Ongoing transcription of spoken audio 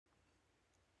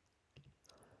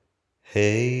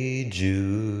Hey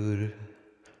Jude,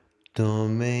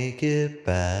 don't make it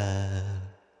bad.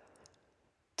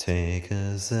 Take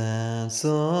a sad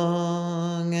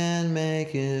song and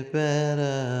make it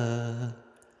better.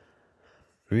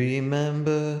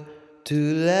 Remember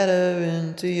to let her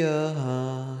into your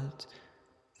heart.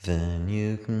 Then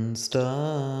you can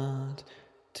start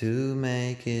to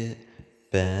make it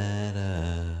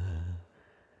better.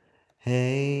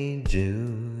 Hey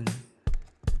Jude,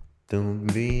 don't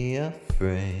be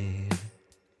afraid.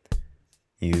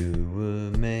 You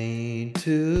were made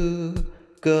to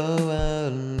go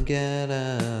out and get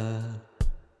her.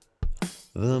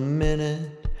 The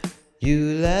minute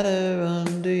you let her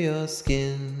under your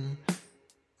skin,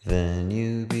 then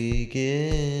you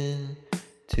begin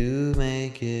to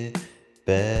make it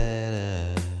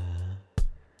better.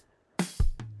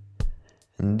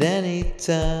 And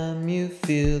anytime you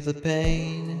feel the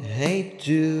pain, hey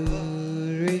Jude,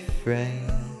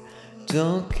 refrain.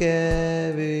 Don't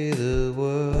carry the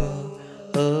world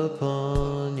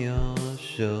upon your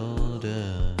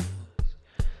shoulders.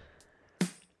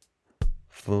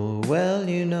 For well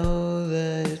you know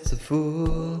that it's a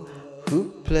fool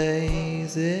who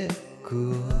plays it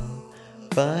cool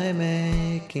by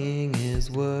making his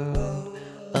world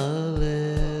a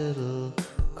little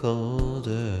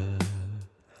colder.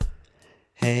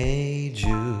 Hey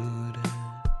Jude,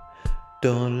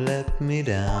 don't let me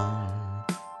down.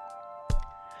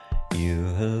 You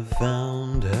have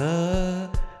found her,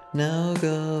 now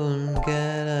go and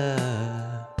get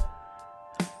her.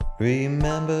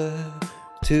 Remember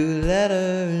to let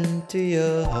her into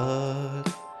your heart,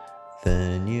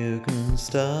 then you can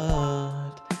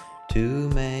start to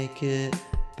make it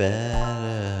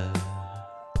better.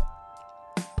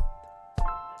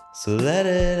 So let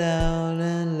it out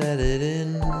and let it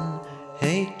in.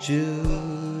 Hey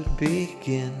Jude,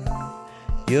 begin.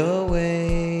 You're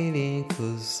waiting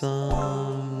for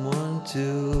someone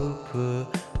to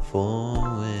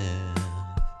perform with.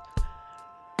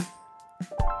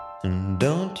 And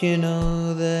don't you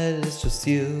know that it's just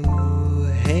you?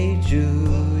 Hey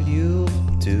Jude, you'll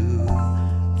do.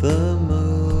 The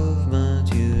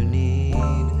movement you need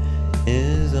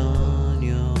is on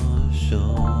your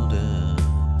shoulder.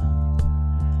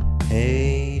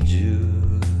 Hey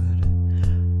Jude,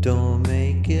 don't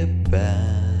make it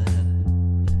bad.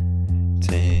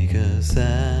 Take a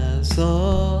sad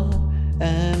song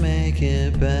and make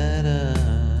it better.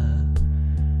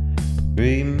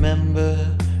 Remember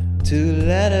to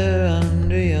let her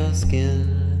under your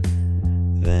skin,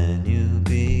 then you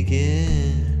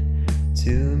begin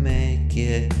to make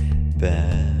it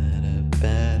better,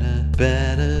 better,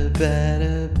 better,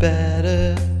 better,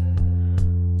 better.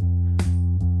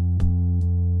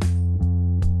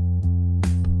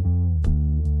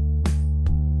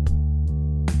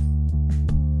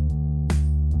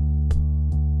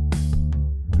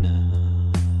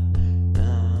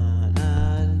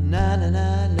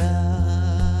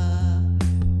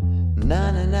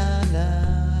 Na na na na,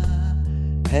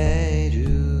 hey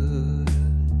Jude.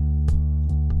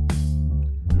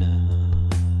 Na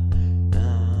na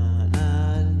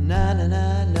na na na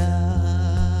na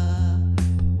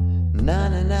na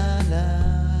na na na,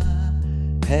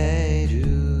 hey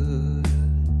Jude.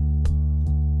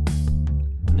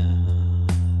 Na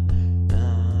na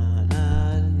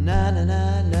na na na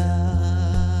na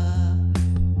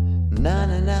na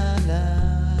na na na,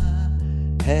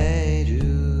 hey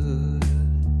Jude.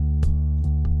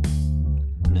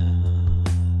 Na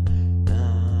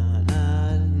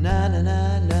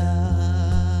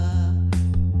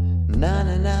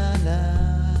na na na,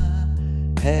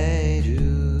 hey Jude. Na na na na na na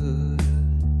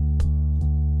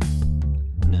na na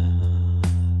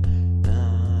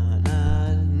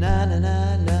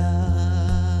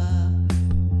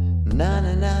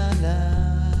na na,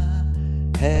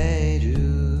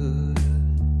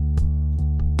 hey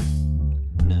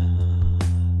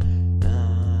Jude. Na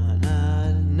na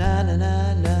na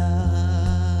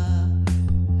na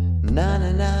na na na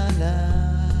na,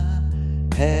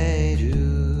 hey Jude.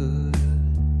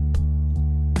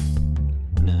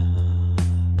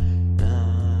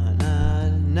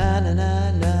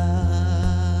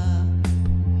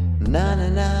 Na na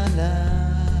na na,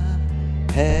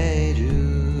 hey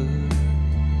Jude.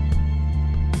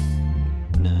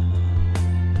 Na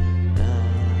na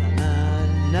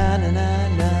na na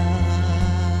na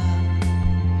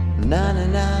na na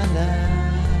na na,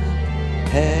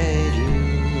 hey Jude.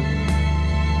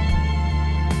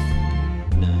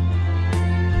 Na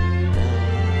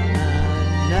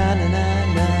na na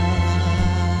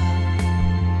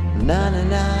na na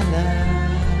na,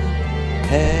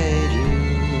 hey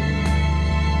Jude.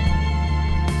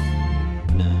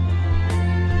 Na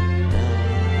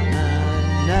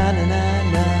na na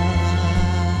na,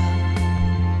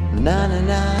 na na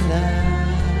na na.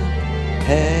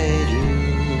 Hey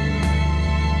Jude,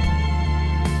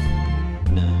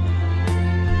 na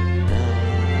na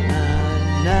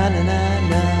na na na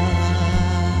na,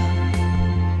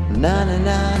 na na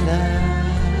na na.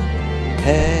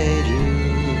 Hey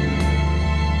Jude,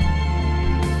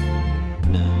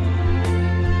 na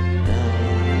na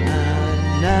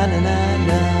na na na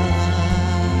na,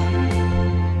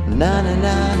 na na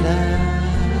na na.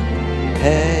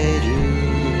 Hey Jude,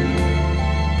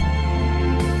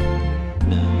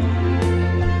 na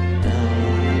na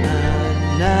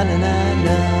na na na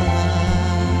na,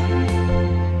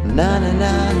 na na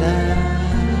na na.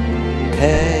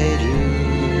 Hey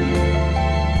Jude,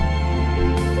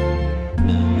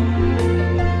 na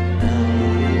na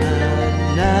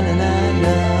na na na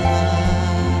na,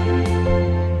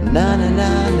 na na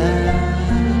na na.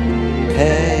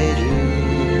 Hey